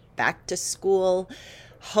for the back to school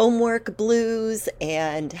homework blues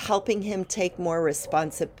and helping him take more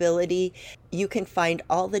responsibility. You can find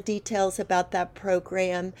all the details about that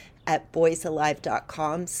program at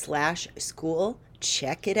boysalive.com/school.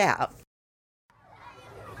 Check it out.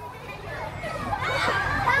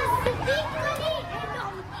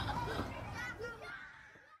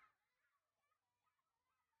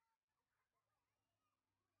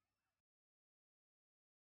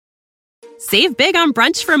 Save big on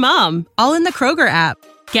brunch for mom, all in the Kroger app.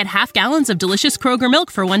 Get half gallons of delicious Kroger milk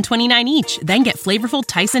for $1.29 each. Then get flavorful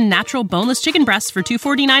Tyson natural boneless chicken breasts for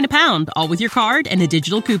 $2.49 a pound, all with your card and a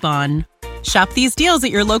digital coupon. Shop these deals at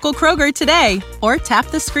your local Kroger today, or tap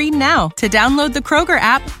the screen now to download the Kroger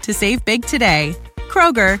app to save big today.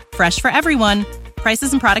 Kroger, fresh for everyone.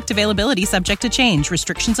 Prices and product availability subject to change.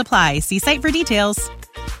 Restrictions apply. See site for details.